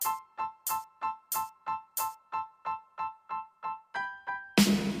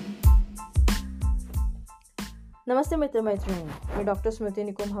नमस्ते मित्रमैत्रिणी, मी डॉक्टर स्मृती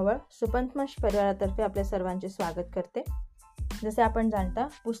निकुम हवळ सुपंथमंच परिवारातर्फे आपल्या सर्वांचे स्वागत करते. जसे आपण जाणता,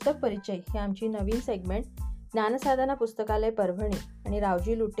 पुस्तक परिचय ही आमची नवीन सेगमेंट ज्ञानसाधना पुस्तकालय परभणी आणि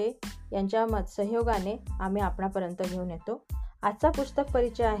रावजी लुटे यांच्या सहयोगाने आम्ही आपणापर्यंत घेऊन येतो. आजचा पुस्तक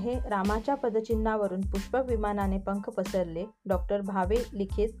परिचय आहे रामाच्या पदचिन्हावरून पुष्पक विमानाने पंख पसरले, डॉक्टर भावे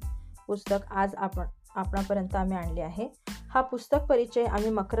लिखित पुस्तक आज आपणापर्यंत आम्ही आणले आहे. हा पुस्तक परिचय आम्ही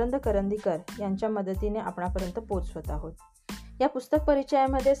मकरंद करंदीकर यांच्या मदतीने आपणापर्यंत पोहोचवत आहोत. या पुस्तक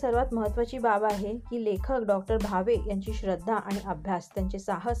परिचयामध्ये सर्वात महत्त्वाची बाब आहे की लेखक डॉक्टर भावे यांची श्रद्धा आणि अभ्यास, त्यांचे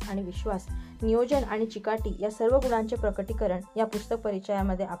साहस आणि विश्वास, नियोजन आणि चिकाटी या सर्व गुणांचे प्रकटीकरण या पुस्तक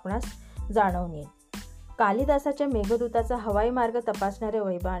परिचयामध्ये आपणास जाणवून येईल. कालिदासाच्या मेघदूताचा हवाई मार्ग तपासणारे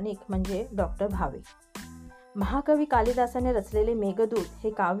वैज्ञानिक म्हणजे डॉक्टर भावे. महाकवी कालिदासाने रचलेले मेघदूत हे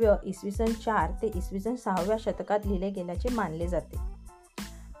काव्य इसवी 4 ते इसवी 6व्या शतकात लिहिले गेल्याचे मानले जाते.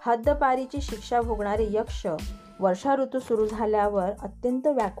 हद्दपारीची शिक्षा भोगणारे यक्ष वर्षा ऋतू सुरू झाल्यावर अत्यंत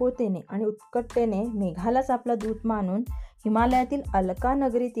व्याकुळतेने आणि उत्कटतेने मेघालाच आपला दूत मानून हिमालयातील अलका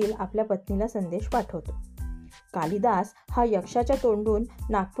नगरीतील आपल्या पत्नीला संदेश पाठवतो. कालिदास हा यक्षाच्या तोंडून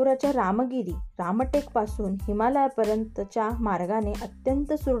नागपुराच्या रामटेक पासून हिमालयापर्यंतच्या मार्गाने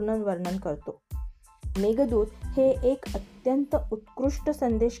अत्यंत सुवर्णन वर्णन करतो. मेघदूत हे एक अत्यंत उत्कृष्ट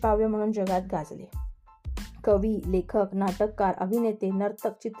संदेश काव्य म्हणून जगात गाजले. कवी, लेखक, नाटककार, अभिनेते,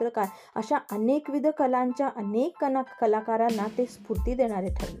 नर्तक, चित्रकार अशा अनेकविध कलांच्या अनेक कलाकारांना ते स्फूर्ती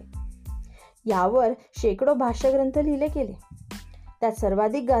देणारे ठरले. यावर शेकडो भाष्यग्रंथ लिहिले गेले. त्यात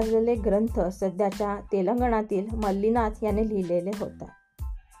सर्वाधिक गाजलेले ग्रंथ सध्याच्या तेलंगणातील मल्लीनाथ याने लिहिलेले होते.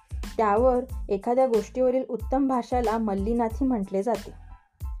 त्यावर एखाद्या गोष्टीवरील उत्तम भाषाला मल्लीनाथी म्हटले जाते.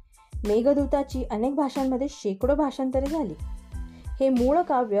 मेघदूताची अनेक भाषांमध्ये शेकडो भाषांतरे झाली. हे मूळ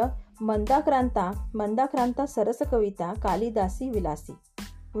काव्य मंदाक्रांता सरस कविता कालिदासी विलासी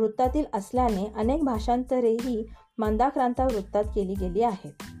वृत्तातील असल्याने अनेक भाषांतरेही मंदाक्रांता वृत्तात केली गेली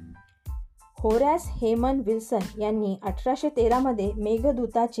आहेत. होरॅस हेमन विल्सन यांनी 1813 मध्ये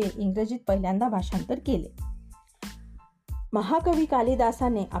मेघदूताचे इंग्रजीत पहिल्यांदा भाषांतर केले. महाकवी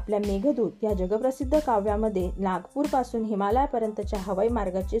कालिदासाने आपल्या मेघदूत या जगप्रसिद्ध काव्यामध्ये नागपूर पासून हिमालयापर्यंतच्या हवाई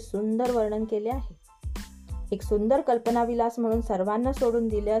मार्गाचे सुंदर वर्णन केले आहे. एक सुंदर कल्पनाविलास म्हणून सर्वांना सोडून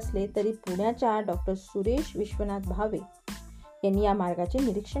दिले असले तरी पुण्याच्या डॉक्टर सुरेश विश्वनाथ भावे यांनी या मार्गाचे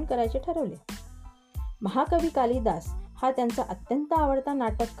निरीक्षण करायचे ठरवले. महाकवी कालिदास हा त्यांचा अत्यंत आवडता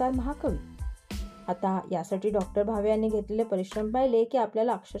नाटककार महाकवी. आता यासाठी डॉक्टर भावे यांनी घेतलेले परिश्रम पाहिले की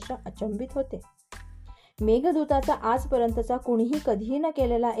आपल्याला अक्षरशः अचंबित होते. मेघदूताचा आजपर्यंतचा कुणीही कधीही न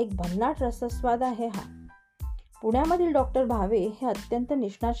केलेला एक भन्नाट रसस्वाद आहे हा. पुण्यामधील डॉक्टर भावे हे अत्यंत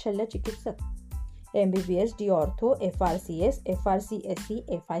निष्णात शल्य चिकित्सक, MBBS, D ortho, FRCS, FRCSE,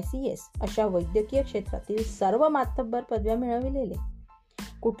 FICS अशा वैद्यकीय क्षेत्रातील सर्व मातब्बर पदव्या मिळविलेले,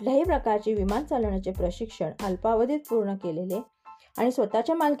 कुठल्याही प्रकारचे विमान चालवण्याचे प्रशिक्षण अल्पावधीत पूर्ण केलेले आणि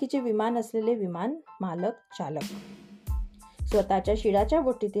स्वतःच्या मालकीचे विमान असलेले विमान मालक चालक, स्वतःच्या शिडाच्या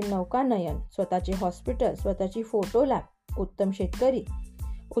बोटीतील नौकानयन, स्वतःचे हॉस्पिटल, स्वतःची फोटो लॅब, उत्तम शेतकरी,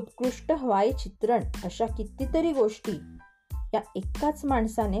 उत्कृष्ट हवाई चित्रण अशा कितीतरी गोष्टी या एकाच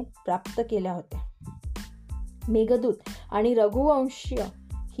माणसाने प्राप्त केल्या होत्या. मेघदूत आणि रघुवंशीय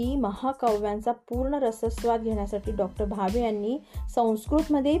ही महाकाव्यांचा पूर्ण रसस्वाद घेण्यासाठी डॉक्टर भावे यांनी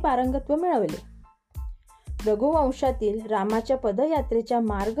संस्कृतमध्येही पारंगत्व मिळवले. रघुवंशातील रामाच्या पदयात्रेचा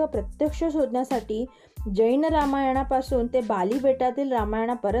मार्ग प्रत्यक्ष शोधण्यासाठी जैन रामायणापासून ते बाली बेटातील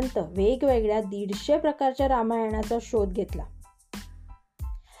रामायणापर्यंत वेगवेगळ्या 150 प्रकारच्या रामायणाचा शोध घेतला.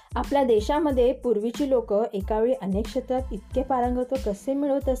 आपल्या देशामध्ये पूर्वीची लोक एकावेळी अनेक क्षेत्रात इतके पारंगत्व कसे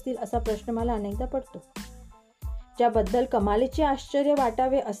मिळवत असतील असा प्रश्न मला अनेकदा पडतो. ज्याबद्दल कमालीचे आश्चर्य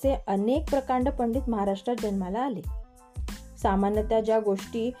वाटावे असे अनेक प्रकांड पंडित महाराष्ट्रात जन्माला आले. सामान्यतः ज्या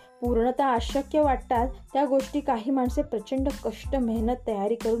गोष्टी पूर्णतः अशक्य वाटतात त्या गोष्टी काही माणसे प्रचंड कष्ट, मेहनत,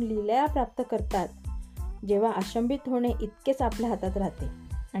 तयारी करून लीलया प्राप्त करतात. जेव्हा अचंबित होणे इतकेच आपल्या हातात राहते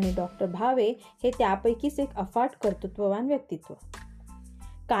आणि डॉक्टर भावे हे त्यापैकीच एक अफाट कर्तृत्ववान व्यक्तित्व.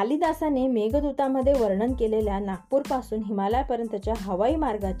 कालिदासाने मेघदूतामध्ये वर्णन केलेल्या नागपूरपासून हिमालयापर्यंतच्या हवाई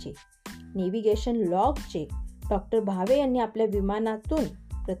मार्गाचे नेव्हिगेशन लॉगचे डॉक्टर भावे यांनी आपल्या विमानातून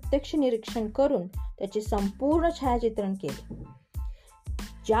प्रत्यक्ष निरीक्षण करून त्याचे संपूर्ण छायाचित्रण केले.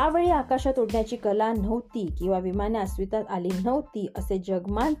 ज्यावेळी आकाशात उडण्याची कला नव्हती किंवा विमाने अस्तित्वात आली नव्हती असे जग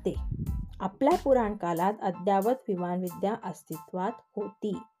मानते, आपल्या पुराण काळात अद्यावत विमानविद्या अस्तित्वात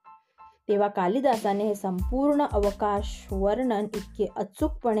होती. तेव्हा कालिदासाने हे संपूर्ण अवकाश वर्णन इतके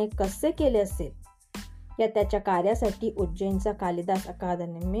अचूकपणे कसे केले असेल या त्याच्या कार्यासाठी उज्जैनचा कालिदास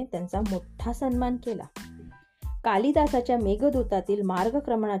अकादमीने त्यांचा मोठा सन्मान केला. कालिदासाच्या मेघदूतातील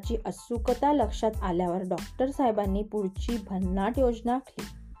मार्गक्रमणाची अचूकता लक्षात आल्यावर डॉक्टर साहेबांनी पुढची भन्नाट योजना आखली.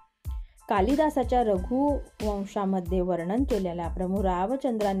 कालिदासाच्या रघुवंशामध्ये वर्णन केलेल्या प्रभू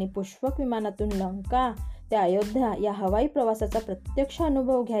रामचंद्रांनी पुष्पक विमानातून लंका ते अयोध्या या हवाई प्रवासाचा प्रत्यक्ष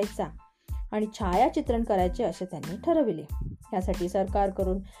अनुभव घ्यायचा आणि छायाचित्रण करायचे असे त्यांनी ठरविले. यासाठी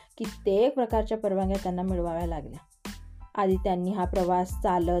सरकारकडून कित्येक प्रकारच्या परवानग्या त्यांना मिळवाव्या लागल्या. आधी त्यांनी हा प्रवास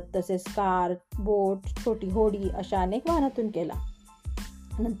चालत, तसेच कार, बोट, छोटी होडी अशा अनेक वाहनातून केला.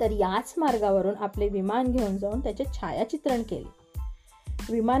 नंतर याच मार्गावरून आपले विमान घेऊन जाऊन त्याचे छायाचित्रण केले.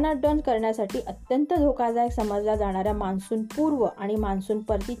 विमानाड्डाण करण्यासाठी अत्यंत धोकादायक समजल्या जाणाऱ्या मान्सून पूर्व आणि मान्सून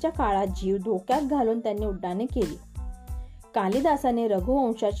परतीच्या काळात जीव धोक्यात घालून त्यांनी उड्डाणे केली. कालिदासाने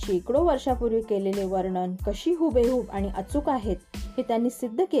रघुवंशात शेकडो वर्षापूर्वी केलेले वर्णन कशी हुबेहूब आणि अचूक आहेत हे त्यांनी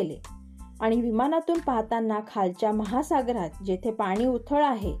सिद्ध केले. आणि विमानातून पाहताना खालच्या महासागरात जेथे पाणी उथळ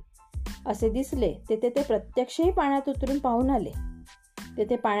आहे असे दिसले, तेथे ते प्रत्यक्षही पाण्यात उतरून पाहून आले.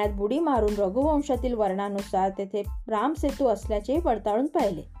 तेथे पाण्यात बुडी मारून रघुवंशातील वर्णानुसार तेथे रामसेतू असल्याचेही पडताळून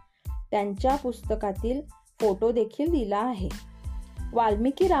पाहिले. त्यांच्या पुस्तकातील फोटो देखील दिला आहे.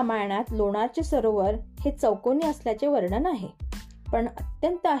 वाल्मिकी रामायणात लोणारचे सरोवर हे चौकोनी असल्याचे वर्णन आहे. पण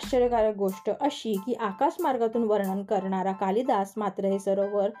अत्यंत आश्चर्यकारक गोष्ट अशी की आकाशमार्गातून वर्णन करणारा कालिदास मात्र हे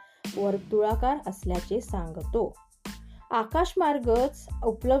सरोवर वर्तुळाकार असल्याचे सांगतो. आकाशमार्गच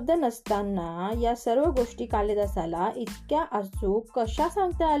उपलब्ध नसताना या सर्व गोष्टी कालिदासाला इतक्या अचूक कशा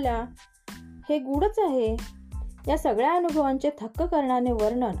सांगता आल्या हे गूढच आहे. या सगळ्या अनुभवांचे थक्क करणारे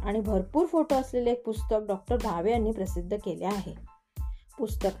वर्णन आणि भरपूर फोटो असलेले एक पुस्तक डॉक्टर भावे यांनी प्रसिद्ध केले आहे.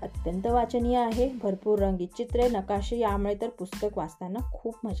 पुस्तक अत्यंत वाचनीय आहे. भरपूर रंगीत चित्रे, नकाशे, यामुळे तर पुस्तक वाचताना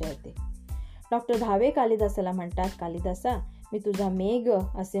खूप मजा येते. डॉक्टर भावे कालिदासाला म्हणतात, कालिदासा, मी तुझा मेघ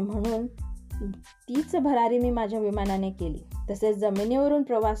असे म्हणून तीच भरारी मी माझ्या विमानाने केली. तसेच जमिनीवरून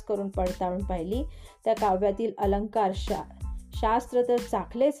प्रवास करून पडताळून पाहिली. त्या काव्यातील अलंकार शास्त्र तर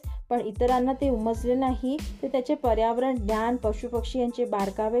चाखलेच, पण इतरांना ते उमजले नाही. ते त्याचे पर्यावरण ज्ञान, पशुपक्षी यांचे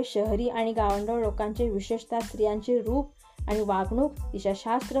बारकावे, शहरी आणि गावंढळ लोकांचे, विशेषतः स्त्रियांचे रूप आणि वागणूक,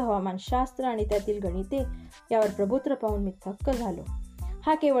 दिशाशास्त्र, हवामानशास्त्र आणि त्यातील गणिते यावर प्रभुत्व पाहून मी थक्क झालो.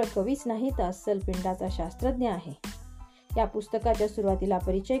 हा केवळ कवीच नाही तर अस्सल पिंडाचा शास्त्रज्ञ आहे. या पुस्तकाच्या सुरुवातीला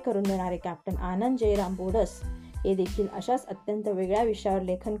परिचय करून देणारे कॅप्टन आनंद जयराम बोडस हे देखील अशाच अत्यंत वेगळ्या विषयावर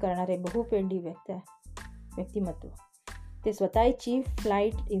लेखन करणारे बहुपेंडी व्यक्तिमत्व. ते स्वतः चीफ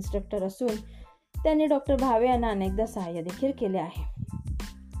फ्लाईट इन्स्ट्रक्टर असून त्यांनी डॉक्टर भावे यांना अनेकदा सहाय्य देखील केले आहे.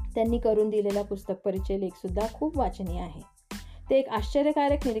 त्यांनी करून दिलेला पुस्तक परिचय लेख सुद्धा खूप वाचनीय आहे. ते एक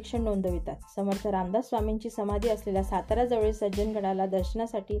आश्चर्यकारक निरीक्षण नोंदवितात. समर्थ रामदास स्वामींची समाधी असलेल्या साताराजवळील सज्जनगडाला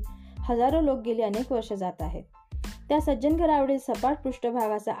दर्शनासाठी हजारो लोक गेली अनेक वर्ष जात आहेत. त्या सज्जनगडावरील सपाट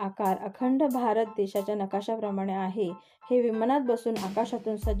पृष्ठभागाचा आकार अखंड भारत देशाच्या नकाशाप्रमाणे आहे हे विमानात बसून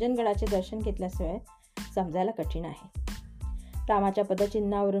आकाशातून सज्जनगडाचे दर्शन घेतल्याशिवाय समजायला कठीण आहे. रामाच्या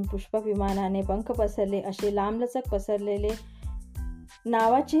पदचिन्हावरून पुष्पक विमानाने पंख पसरले असे लांबलचक पसरलेले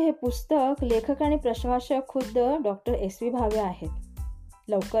नावाचे हे पुस्तक लेखक आणि प्रकाशक खुद्द डॉक्टर SV भावे आहेत.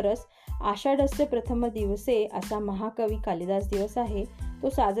 लवकरच आषाढस्य प्रथम दिवसे असा महाकवी कालिदास दिवस आहे. तो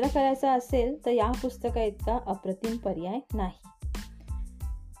साजरा करायचा असेल तर या पुस्तका इतका अप्रतिम पर्याय नाही.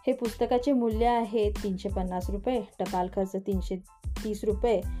 हे पुस्तकाचे मूल्य आहे 350 रुपये, टपाल खर्च 330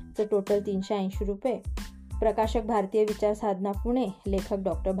 रुपये, तर टोटल 380 रुपये. प्रकाशक भारतीय विचार साधना पुणे, लेखक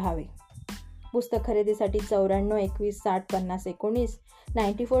डॉक्टर भावे. पुस्तक खरेदीसाठी 94 21 60 50 19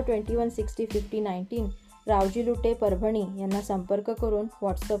 94 21 60 50 19 रावजी लुटे परभणी यांना संपर्क करून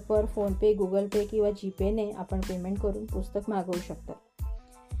व्हॉट्सअपवर फोनपे, गुगल पे किंवा जीपेने आपण पेमेंट करून पुस्तक मागवू शकता.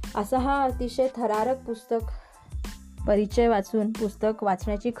 असा हा अतिशय थरारक पुस्तक परिचय वाचून पुस्तक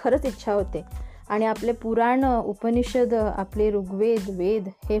वाचण्याची खरंच इच्छा होते. आणि आपले पुराण, उपनिषद, आपले ऋग्वेद, वेद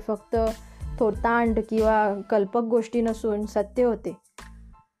हे फक्त थोतांड किंवा कल्पक गोष्टी नसून सत्य होते.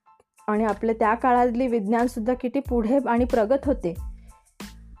 आणि आपले त्या काळातली विज्ञान सुद्धा किती पुढे आणि प्रगत होते.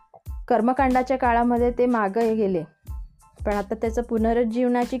 कर्मकांडाच्या काळामध्ये ते मागे गेले, पण आता त्याचं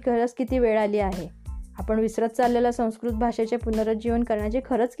पुनरुज्जीवनाची खरंच किती वेळ आली आहे. आपण विसरत चाललेल्या संस्कृत भाषेचे पुनरुज्जीवन करण्याची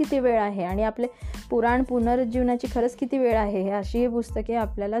खरंच किती वेळ आहे आणि आपले पुराण पुनरुज्जीवनाची खरंच किती वेळ आहे अशी ही पुस्तके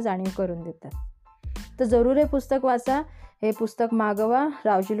आपल्याला जाणीव करून देतात. तर जरूर हे पुस्तक वाचा, हे पुस्तक मागवा,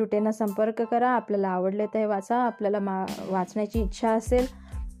 रावजी लुटेंना संपर्क करा. आपल्याला आवडले तर हे वाचा. आपल्याला वाचण्याची इच्छा असेल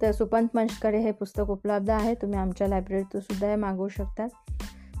तर सुपंत मंचकडे हे पुस्तक उपलब्ध आहे. तुम्ही आमच्या लायब्ररीतून सुद्धा हे मागवू शकता.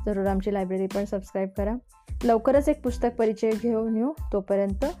 जरूर आमची लायब्ररी पण सबस्क्राईब करा. लवकरच एक पुस्तक परिचय घेऊन येऊ.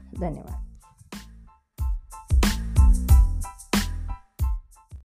 तोपर्यंत धन्यवाद.